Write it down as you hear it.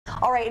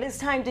All right, it is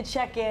time to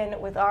check in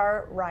with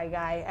our Rye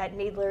Guy at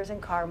Needler's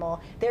in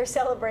Carmel. They're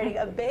celebrating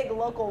a big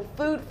local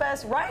food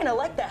fest. Ryan, I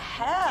like the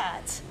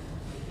hat.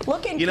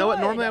 Looking You know what?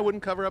 good. Normally I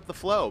wouldn't cover up the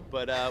flow,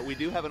 but we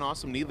do have an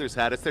awesome Needler's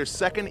hat. It's their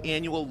second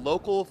annual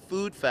local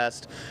food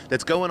fest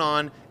that's going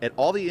on at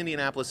all the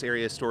Indianapolis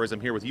area stores.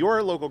 I'm here with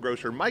your local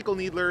grocer, Michael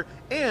Needler,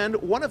 and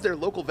one of their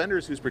local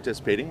vendors who's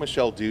participating,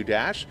 Michelle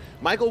Dudash.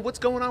 Michael, what's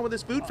going on with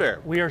this food fair?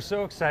 We are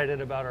so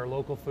excited about our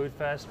local food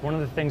fest. One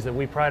of the things that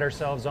we pride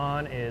ourselves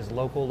on is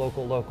local,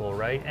 local, local,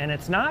 right? And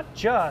it's not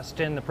just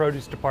in the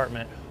produce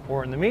department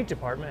or in the meat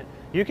department.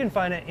 You can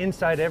find it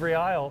inside every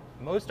aisle,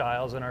 most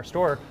aisles in our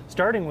store,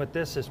 starting with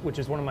this, which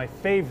is one of my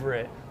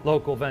favorite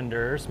local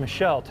vendors.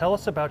 Michelle, tell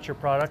us about your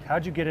product.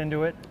 How'd you get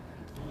into it?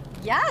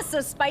 Yeah, so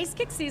Spice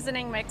Kick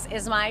Seasoning Mix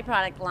is my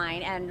product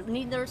line, and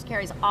Needler's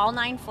carries all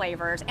 9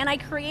 flavors. And I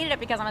created it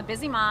because I'm a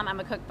busy mom, I'm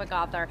a cookbook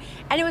author,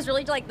 and it was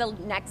really like the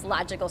next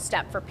logical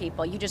step for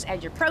people. You just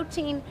add your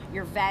protein,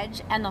 your veg,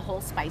 and the whole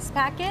spice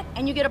packet,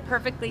 and you get a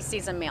perfectly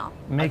seasoned meal.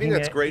 I think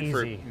that's great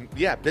easy.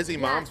 for busy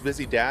moms,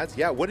 busy dads.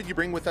 Yeah, what did you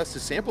bring with us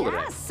to sample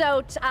today?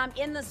 So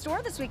in the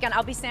store this weekend,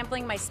 I'll be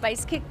sampling my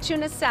Spice Kick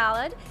Tuna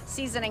Salad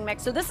Seasoning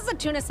Mix. So this is a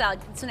tuna salad.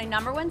 It's my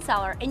 #1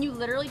 seller, and you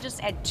literally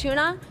just add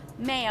tuna,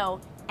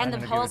 mayo, and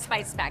the whole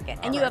spice packet,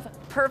 and you have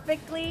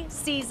perfectly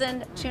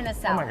seasoned tuna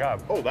salad. Oh my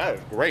God. Oh, that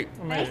is great.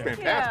 That's Thank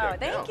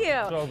fantastic. you. Thank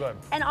you. So good.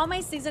 And all my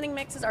seasoning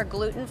mixes are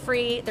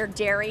gluten-free, they're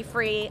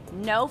dairy-free,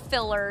 no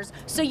fillers.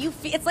 So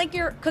it's like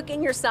you're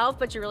cooking yourself,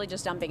 but you're really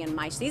just dumping in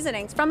my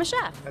seasonings from a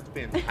chef. That's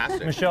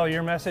fantastic. Michelle,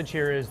 your message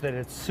here is that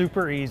it's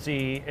super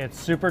easy, it's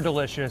super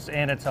delicious,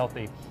 and it's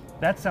healthy.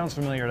 That sounds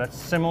familiar. That's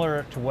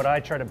similar to what I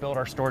try to build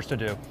our stores to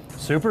do.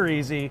 Super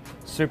easy,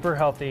 super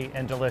healthy,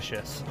 and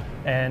delicious.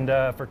 And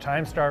for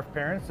time-starved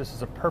parents, this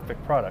is a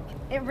perfect product.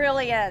 It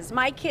really is.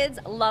 My kids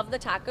love the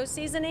taco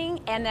seasoning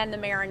and then the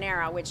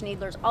marinara, which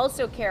Needler's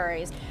also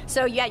carries.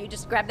 So yeah, you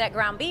just grab that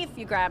ground beef,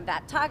 you grab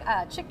that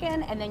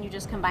chicken, and then you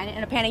just combine it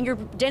in a pan, and your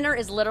dinner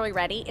is literally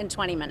ready in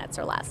 20 minutes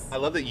or less. I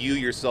love that you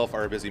yourself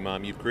are a busy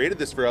mom. You've created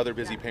this for other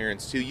busy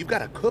parents too. You've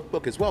got a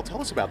cookbook as well.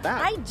 Tell us about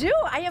that. I do.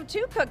 I have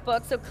 2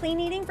 cookbooks. So Clean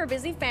Eating for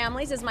Busy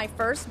Families is my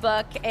first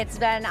book. It's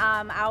been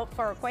out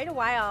for quite a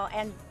while,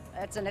 and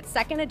it's in its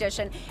 2nd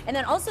edition. And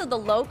then also the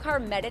Low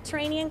Carb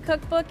Mediterranean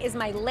Cookbook is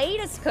my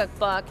latest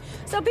cookbook.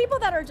 So people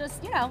that are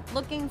just,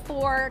 looking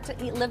to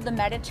live the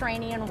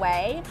Mediterranean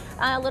way,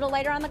 a little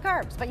lighter on the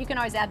carbs, but you can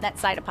always add that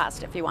side of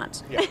pasta if you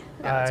want. Yeah.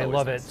 I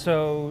love it.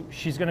 So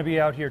she's going to be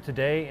out here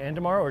today and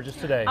tomorrow, or just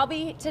today? I'll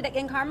be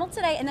in Carmel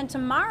today, and then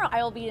tomorrow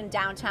I will be in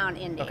downtown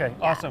Indy. Okay,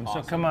 Yeah. awesome.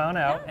 So come on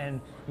out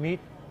and meet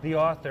the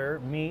author,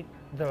 meet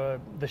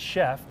the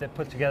chef that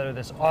put together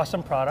this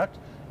awesome product,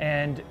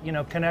 and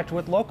connect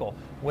with local.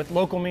 What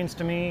local means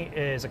to me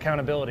is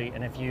accountability,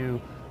 and if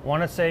you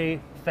want to say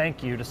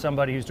thank you to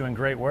somebody who's doing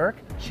great work,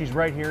 she's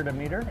right here to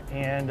meet her,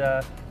 and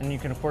you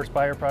can of course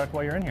buy her product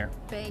while you're in here.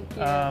 Thank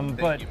you.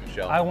 But you,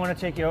 Michelle. I want to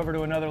take you over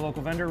to another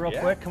local vendor real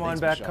quick. Come on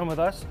back, Michelle. come with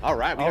us. All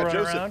right, we I'll got run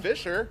Joseph around.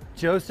 Fisher,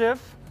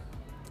 Joseph.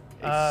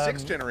 a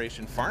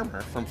 6th-generation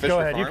farmer from Fisher Go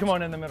ahead, you Farms. come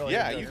on in the middle.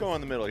 Yeah, here, you Joseph. go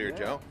in the middle here,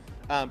 Joe.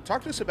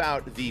 Talk to us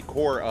about the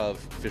core of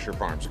Fisher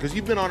Farms, because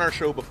you've been on our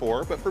show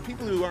before, but for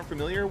people who aren't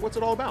familiar, what's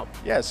it all about?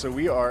 Yeah, so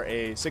we are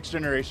a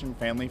 6th-generation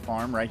family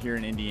farm right here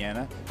in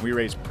Indiana. We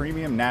raise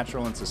premium,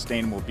 natural, and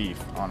sustainable beef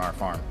on our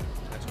farm.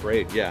 That's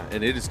great, yeah,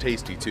 and it is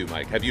tasty too,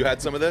 Mike. Have you had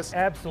some of this?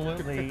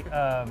 Absolutely.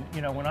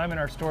 When I'm in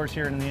our stores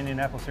here in the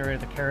Indianapolis area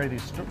that carry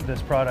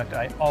this product,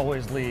 I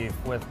always leave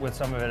with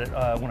some of it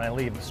when I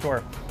leave the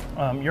store.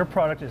 Your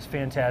product is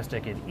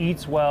fantastic. It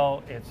eats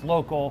well, it's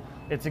local.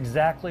 It's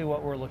exactly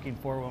what we're looking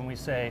for when we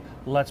say,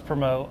 let's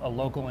promote a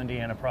local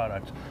Indiana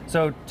product.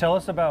 So tell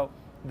us about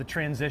the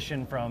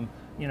transition from,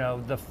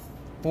 the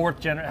 4th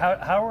generation.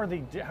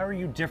 How are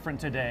you different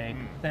today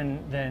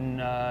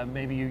than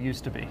maybe you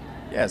used to be?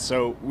 Yeah,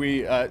 so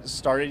we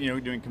started,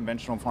 doing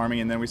conventional farming,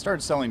 and then we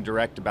started selling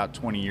direct about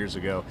 20 years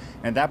ago.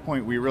 And at that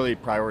point, we really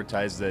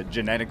prioritized the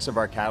genetics of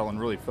our cattle and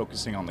really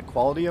focusing on the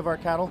quality of our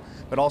cattle,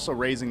 but also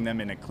raising them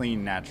in a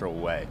clean, natural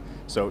way.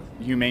 So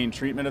humane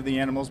treatment of the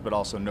animals, but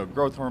also no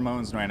growth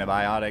hormones, no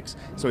antibiotics.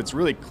 So it's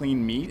really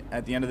clean meat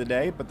at the end of the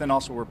day, but then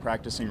also we're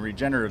practicing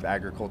regenerative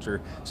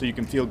agriculture so you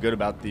can feel good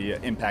about the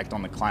impact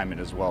on the climate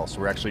as well. So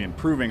we're actually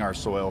improving our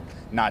soil,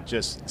 not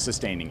just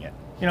sustaining it.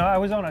 I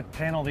was on a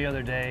panel the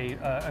other day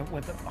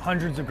with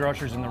hundreds of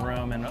grocers in the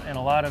room and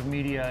a lot of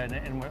media,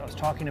 and I was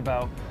talking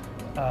about,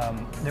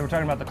 they were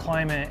talking about the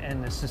climate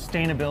and the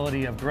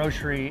sustainability of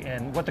grocery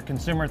and what the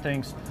consumer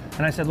thinks.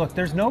 And I said, look,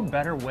 there's no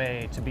better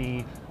way to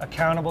be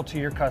accountable to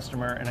your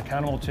customer and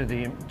accountable to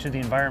the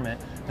environment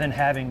than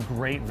having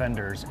great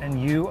vendors.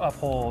 And you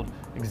uphold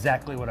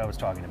exactly what I was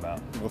talking about.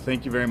 Well,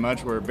 thank you very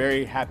much. We're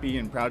very happy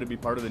and proud to be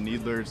part of the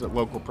Needler's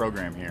local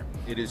program here.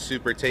 It is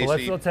super tasty. Well,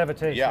 let's have a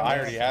taste. Yeah, I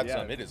Yes. already had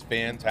some. It is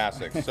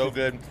fantastic. So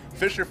good.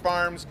 Fisher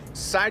Farms,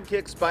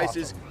 Sidekick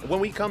Spices. Awesome. When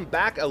we come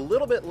back a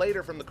little bit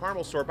later from the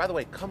Carmel store, by the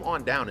way, come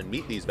on down and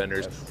meet these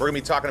vendors. We're going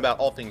to be talking about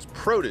all things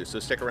produce, so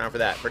stick around for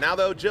that. For now,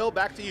 though, Jill,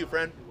 back to you,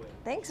 friend.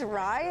 Thanks,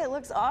 Rye. It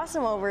looks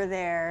awesome over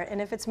there.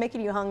 And if it's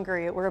making you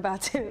hungry, we're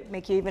about to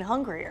make you even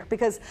hungrier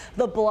because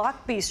the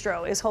Block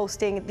Bistro is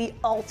hosting the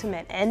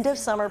ultimate end of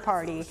summer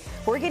party.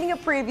 We're getting a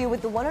preview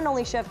with the one and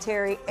only Chef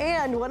Terry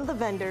and one of the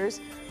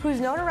vendors who's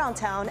known around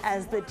town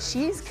as the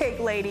Cheesecake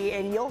Lady,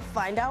 and you'll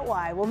find out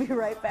why. We'll be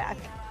right back.